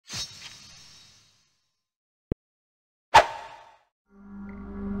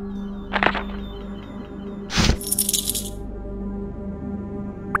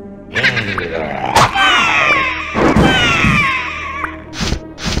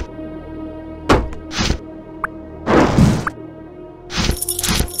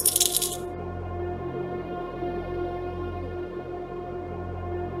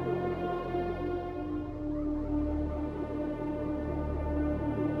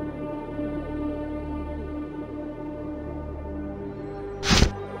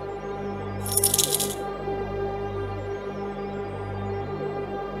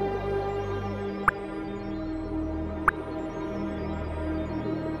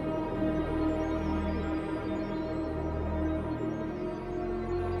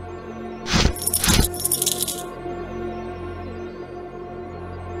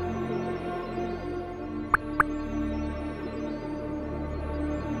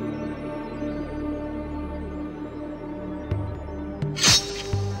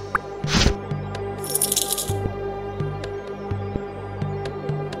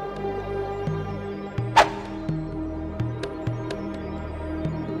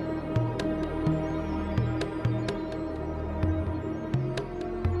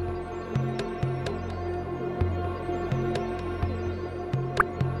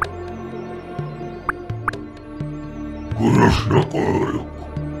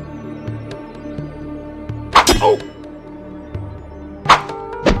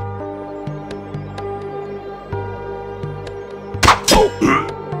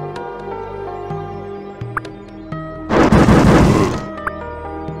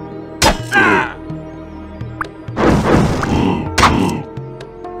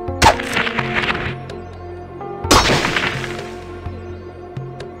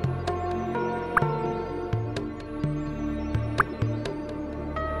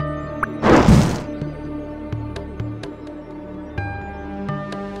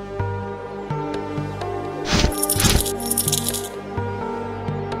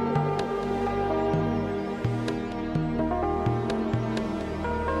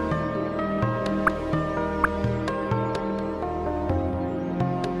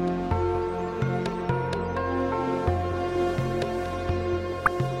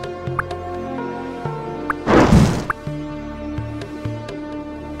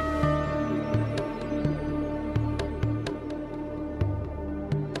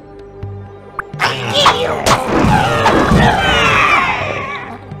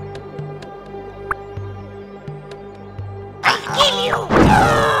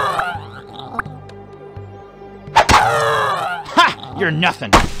Ha! You're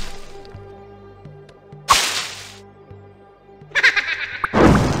nothing.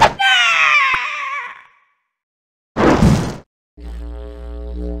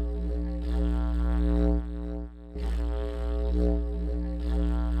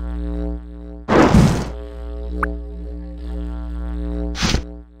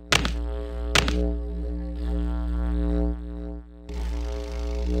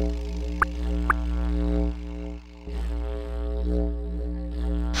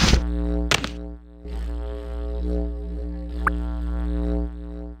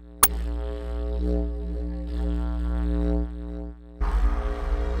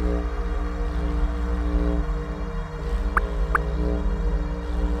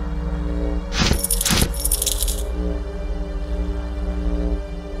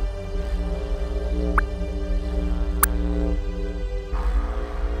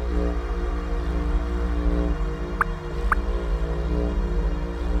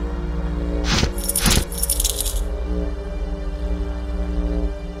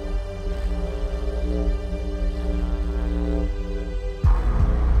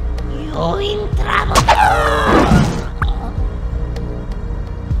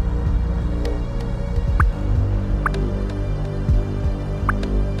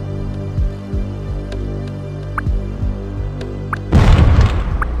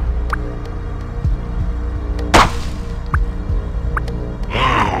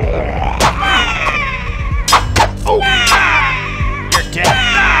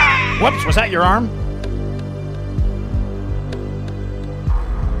 Whoops, was that your arm?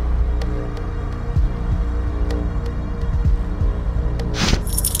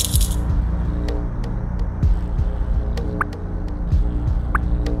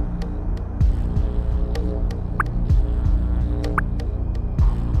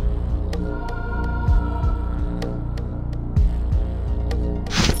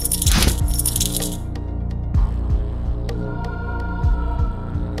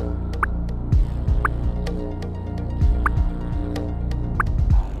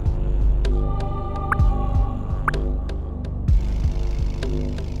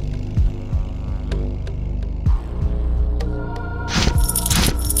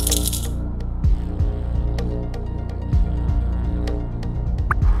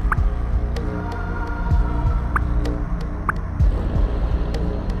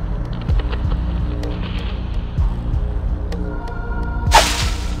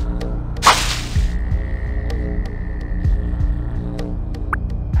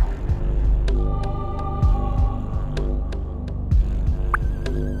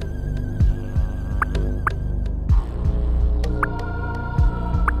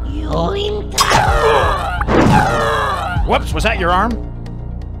 Whoops, was that your arm?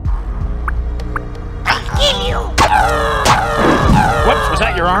 I'll kill you! Whoops, was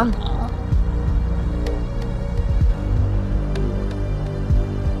that your arm?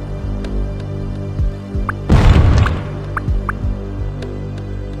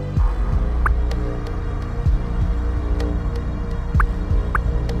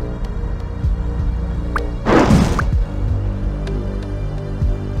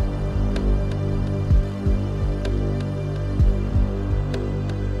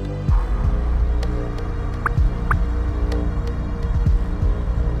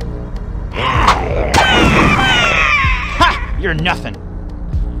 You're nothing.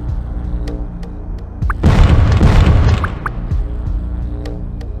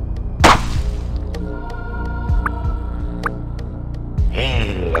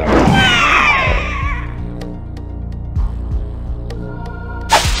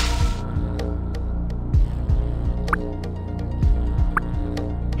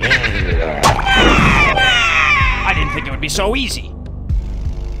 think it would be so easy.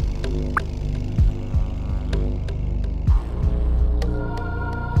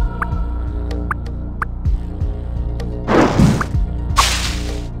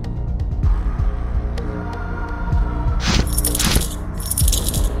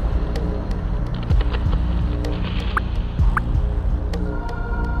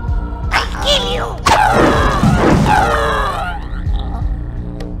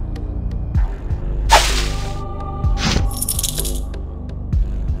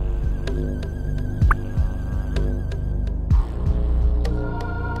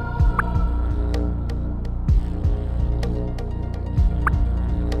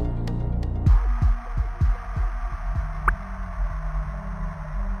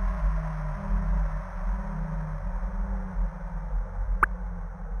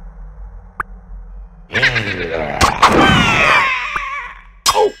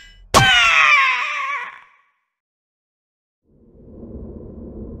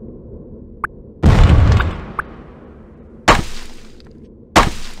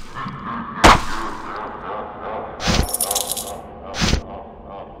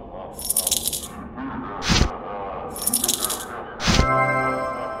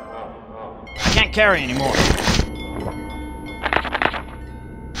 I can't carry anymore.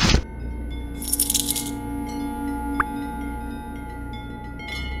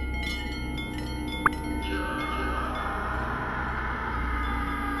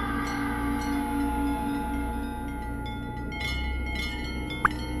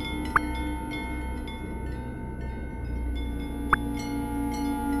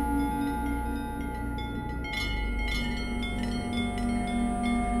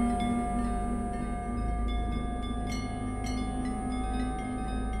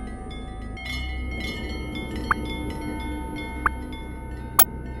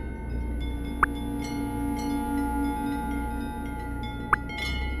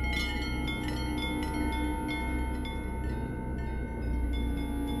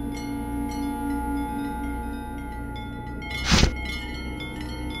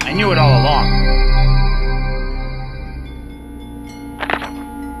 I knew it all along.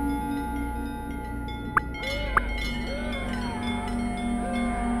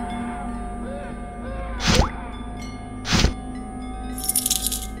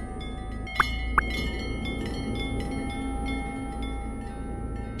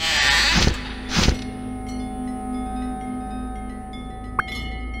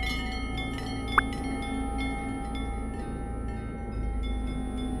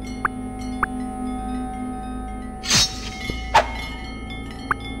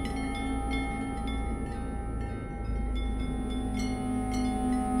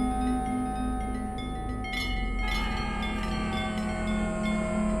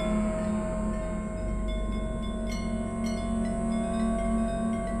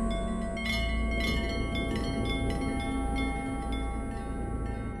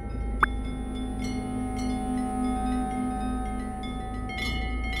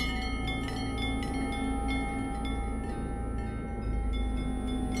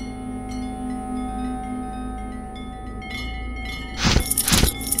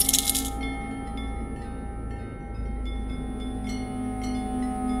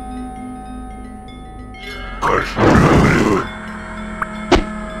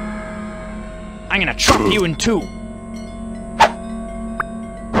 I'm gonna chop you in two.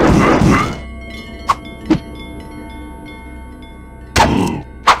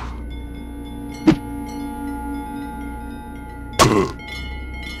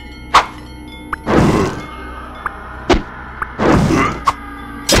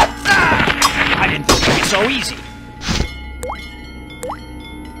 I didn't think it'd be so easy.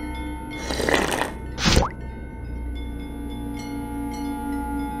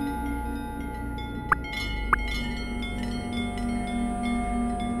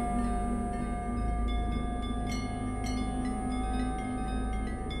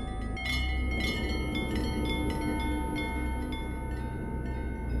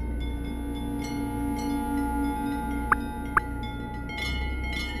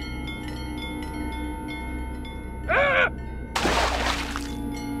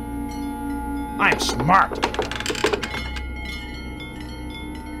 I'm smart.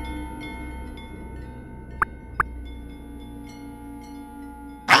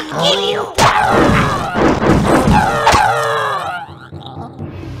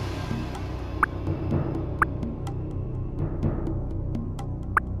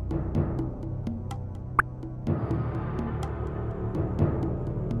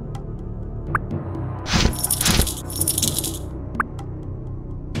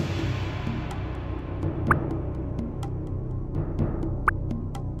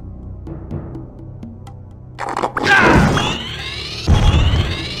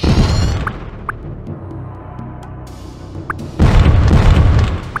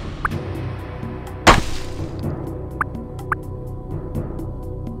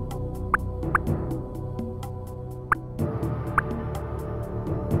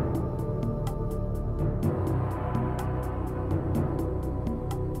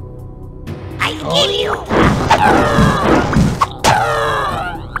 I kill you!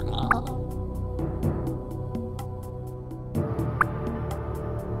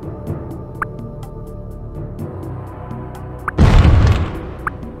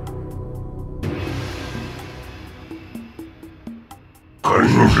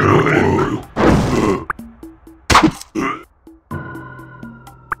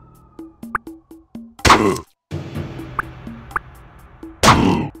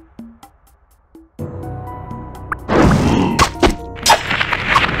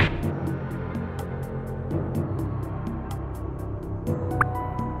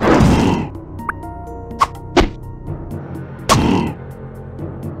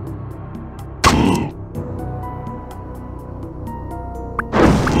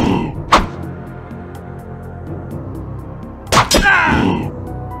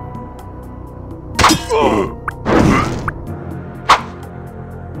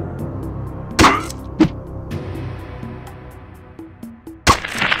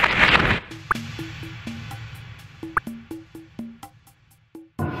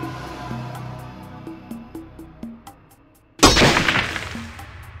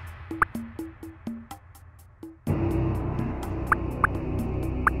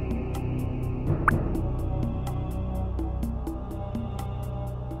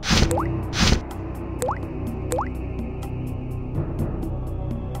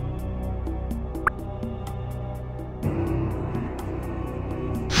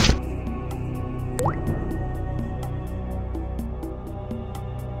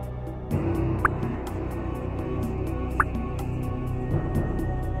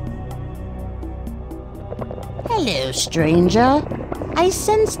 Hello, stranger. I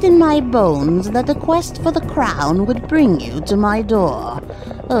sensed in my bones that the quest for the crown would bring you to my door.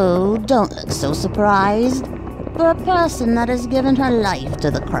 Oh, don't look so surprised. For a person that has given her life to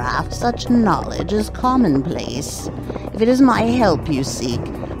the craft, such knowledge is commonplace. If it is my help you seek,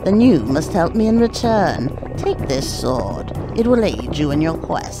 then you must help me in return. Take this sword. It will aid you in your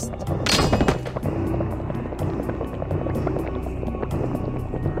quest.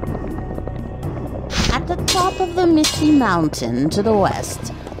 At the top of the misty mountain to the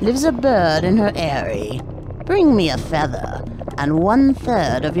west lives a bird in her eyrie. Bring me a feather, and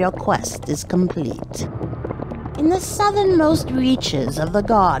 1/3 of your quest is complete. In the southernmost reaches of the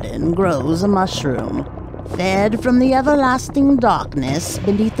garden grows a mushroom. Fed from the everlasting darkness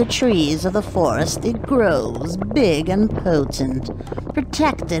beneath the trees of the forest, it grows big and potent,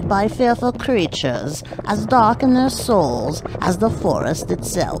 protected by fearful creatures as dark in their souls as the forest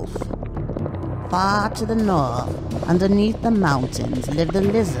itself. Far to the north, underneath the mountains, live the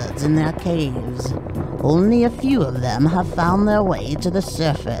lizards in their caves. Only a few of them have found their way to the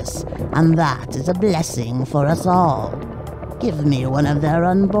surface, and that is a blessing for us all. Give me one of their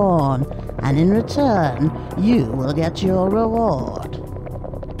unborn, and in return, you will get your reward.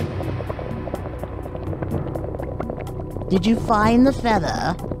 Did you find the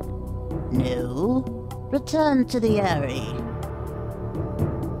feather? No? Return to the eyrie.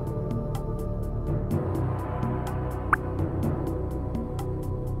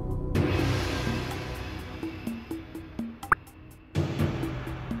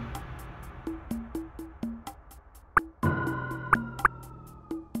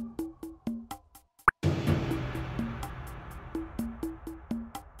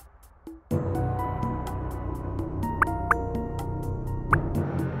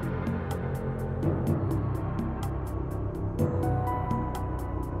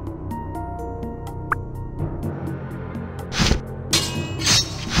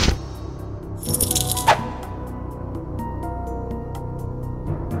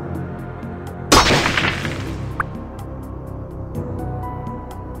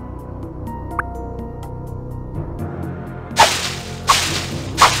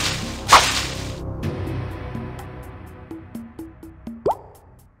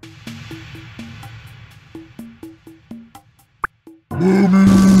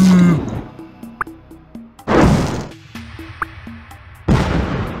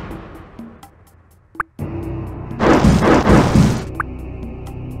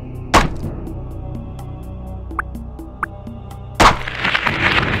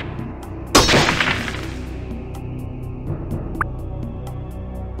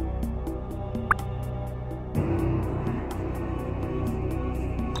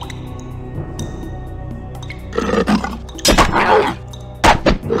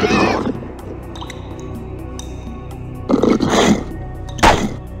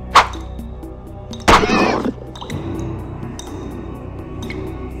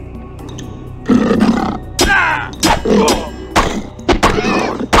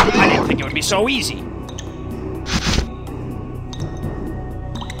 think it would be so easy.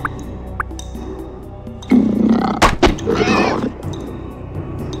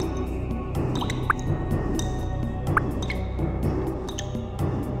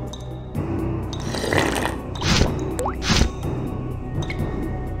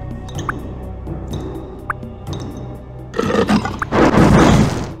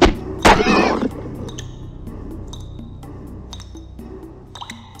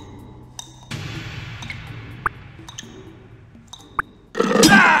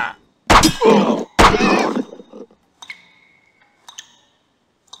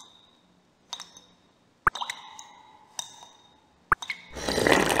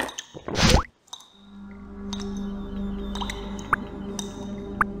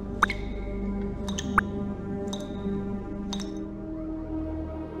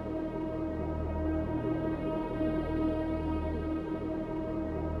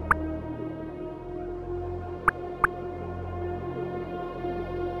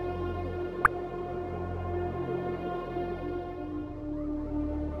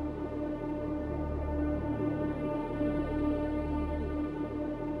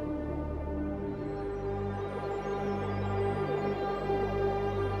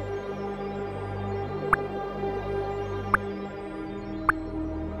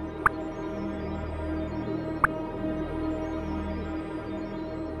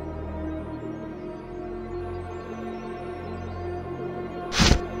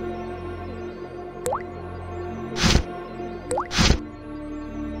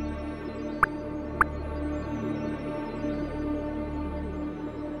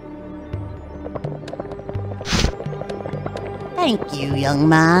 Thank you, young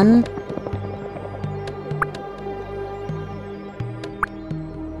man.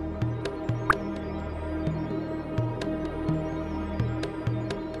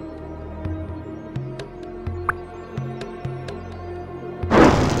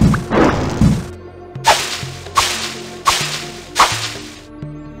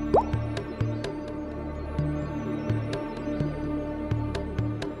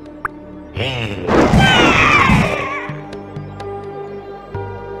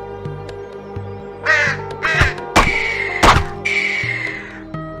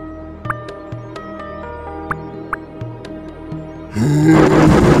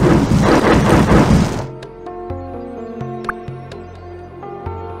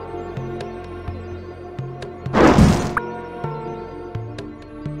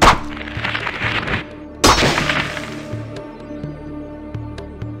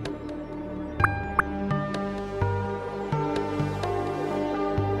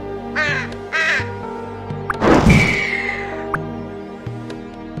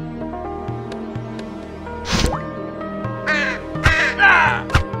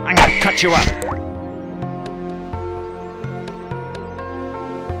 I'm gonna cut you up.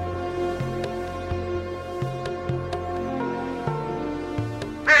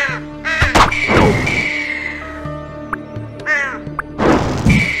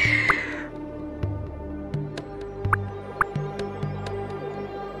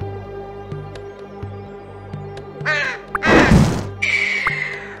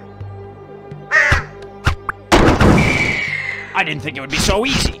 I didn't think it would be so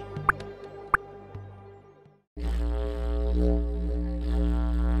easy.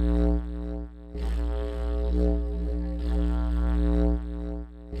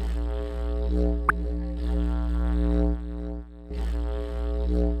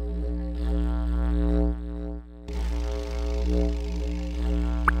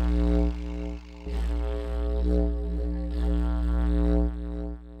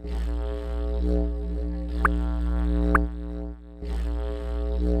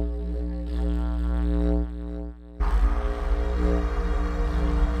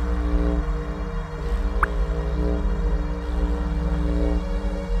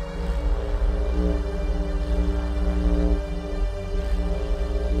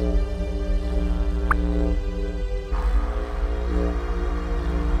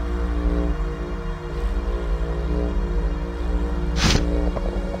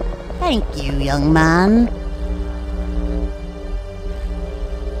 Thank you, young man.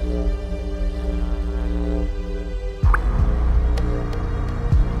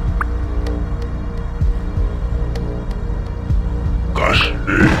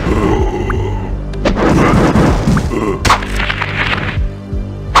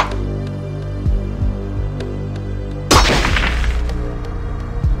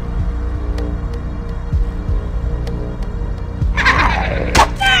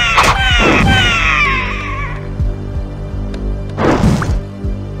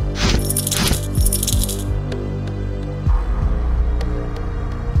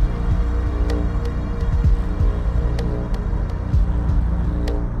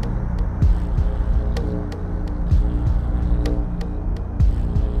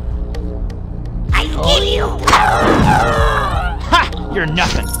 kill you! Ha! You're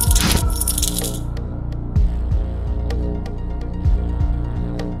nothing.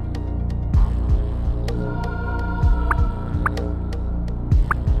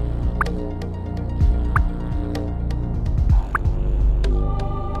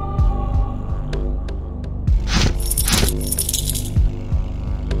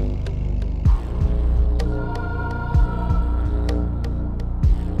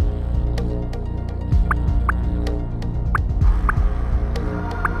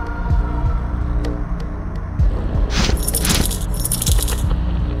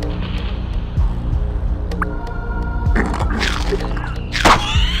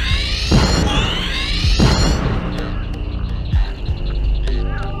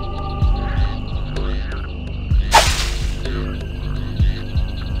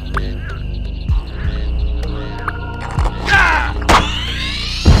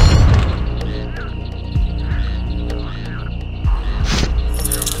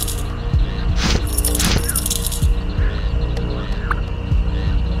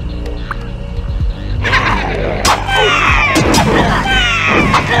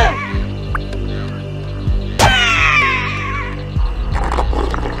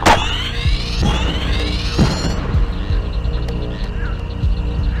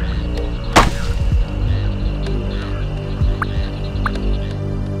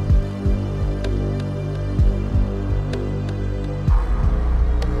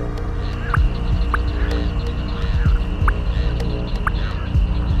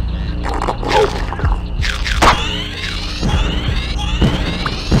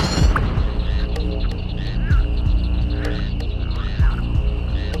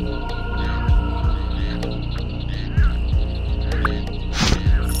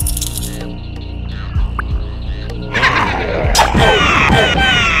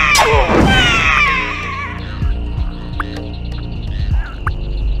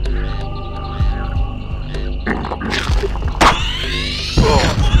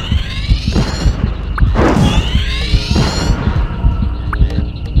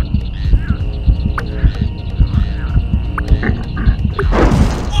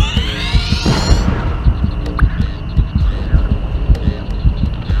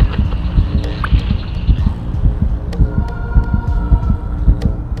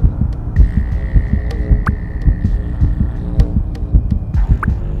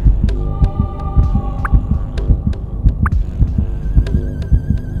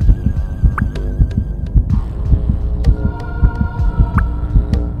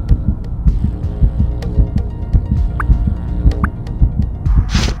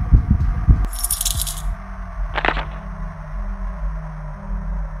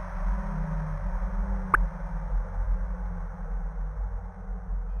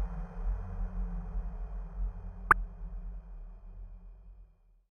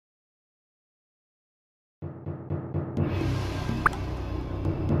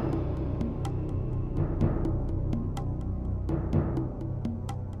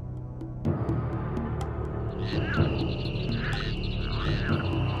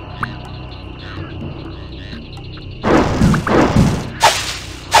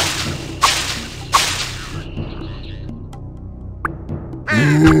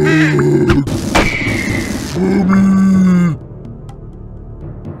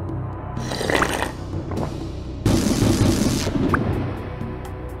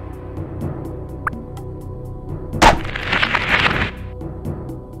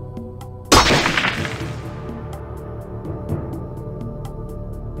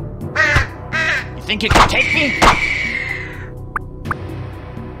 Think you can take me?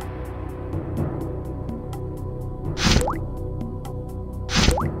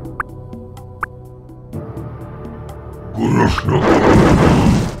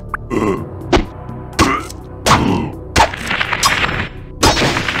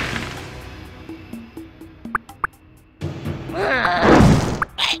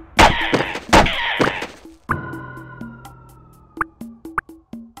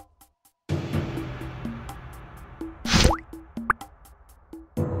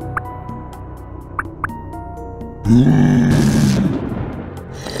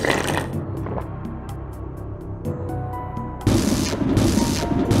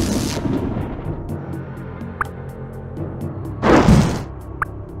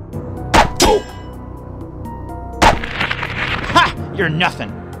 Ha! You're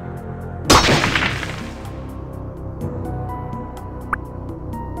nothing.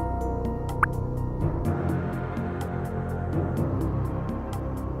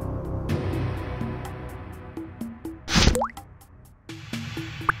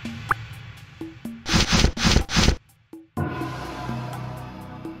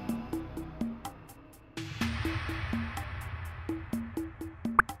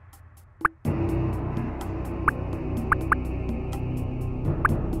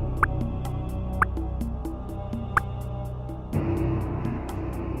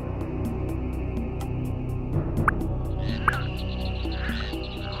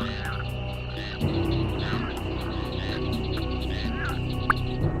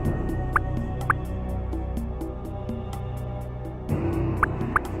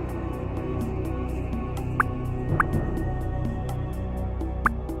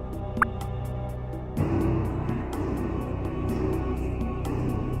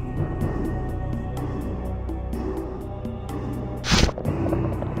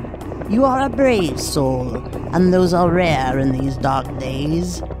 You are a brave soul, and those are rare in these dark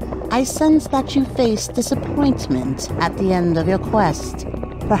days. I sense that you face disappointment at the end of your quest.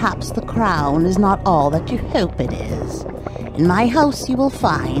 Perhaps the crown is not all that you hope it is. In my house you will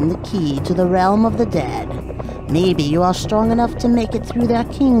find the key to the realm of the dead. Maybe you are strong enough to make it through their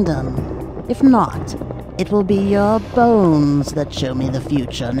kingdom. If not, it will be your bones that show me the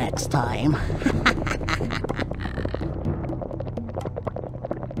future next time.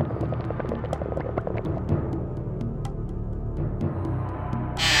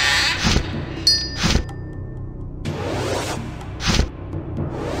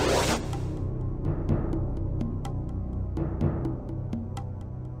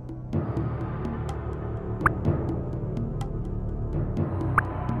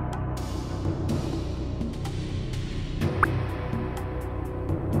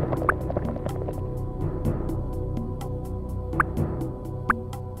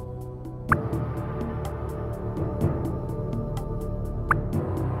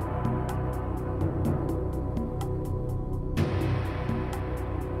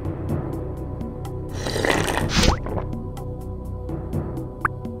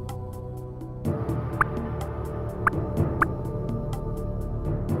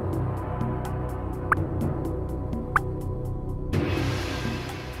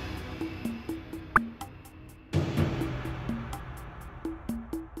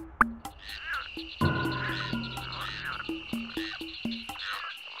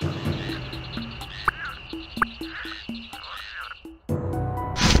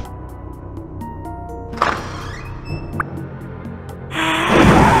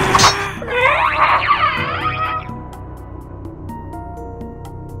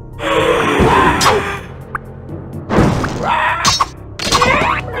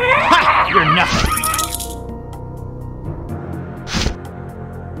 You're nothing.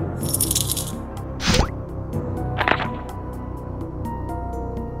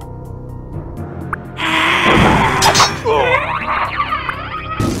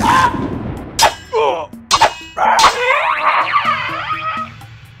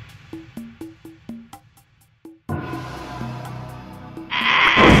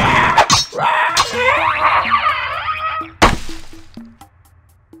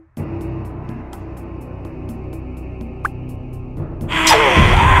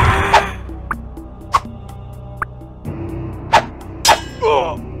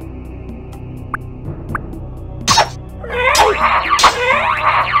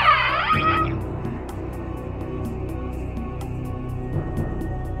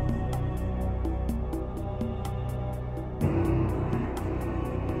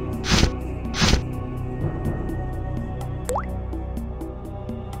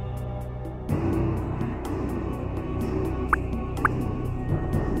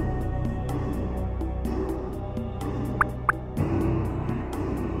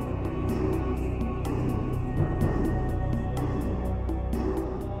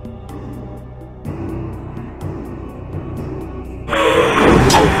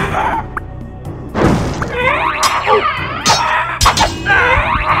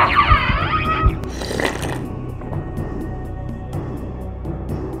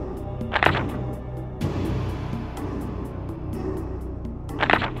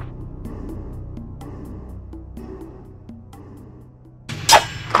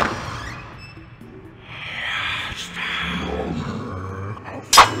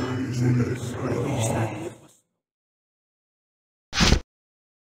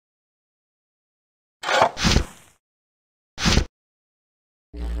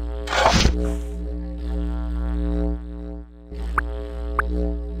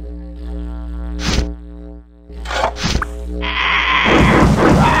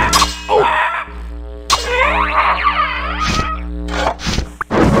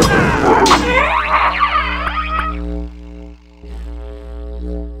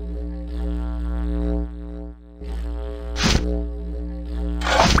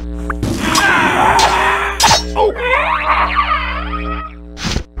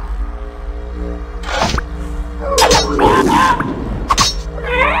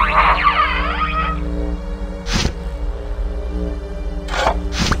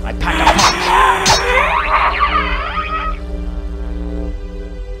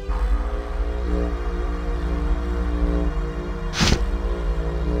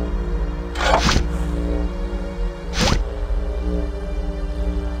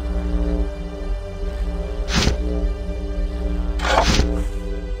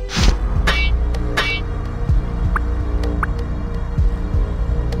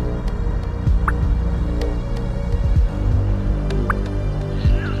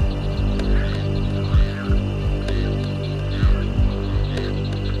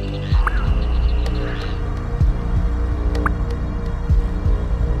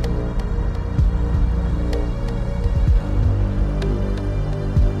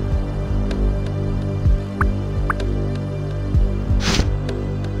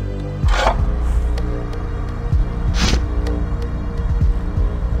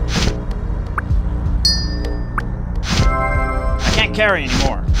 carry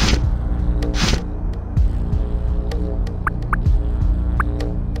anymore.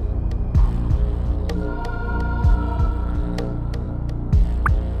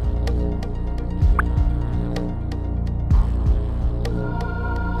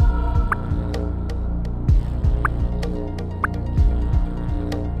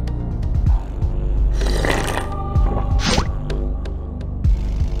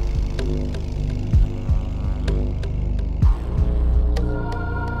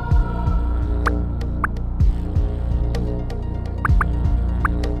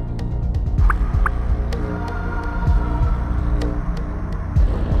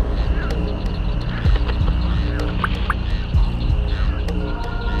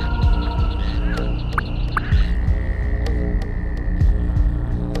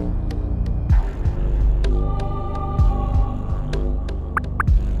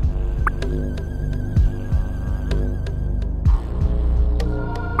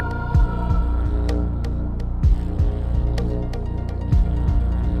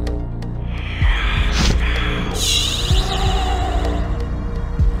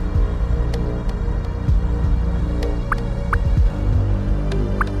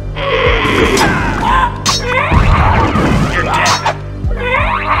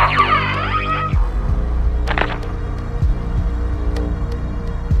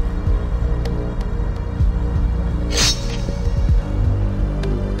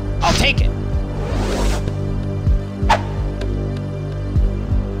 Take it.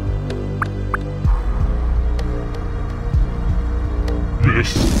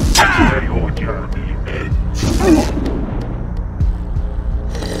 This is where your journey ends.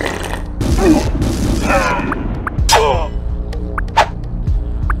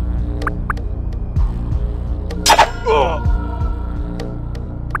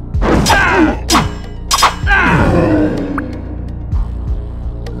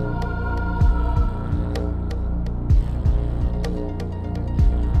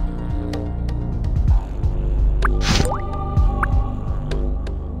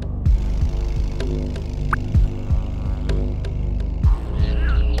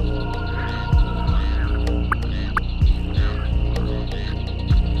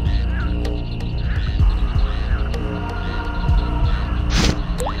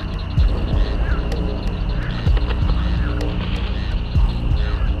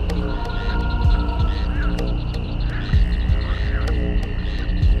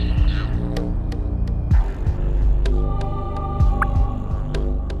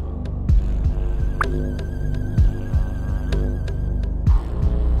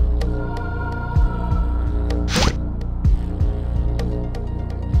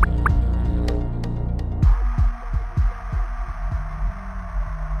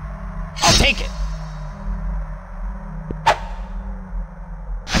 Take it.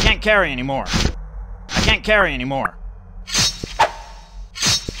 I can't carry anymore. I can't carry anymore.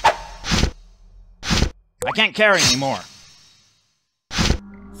 I can't carry anymore.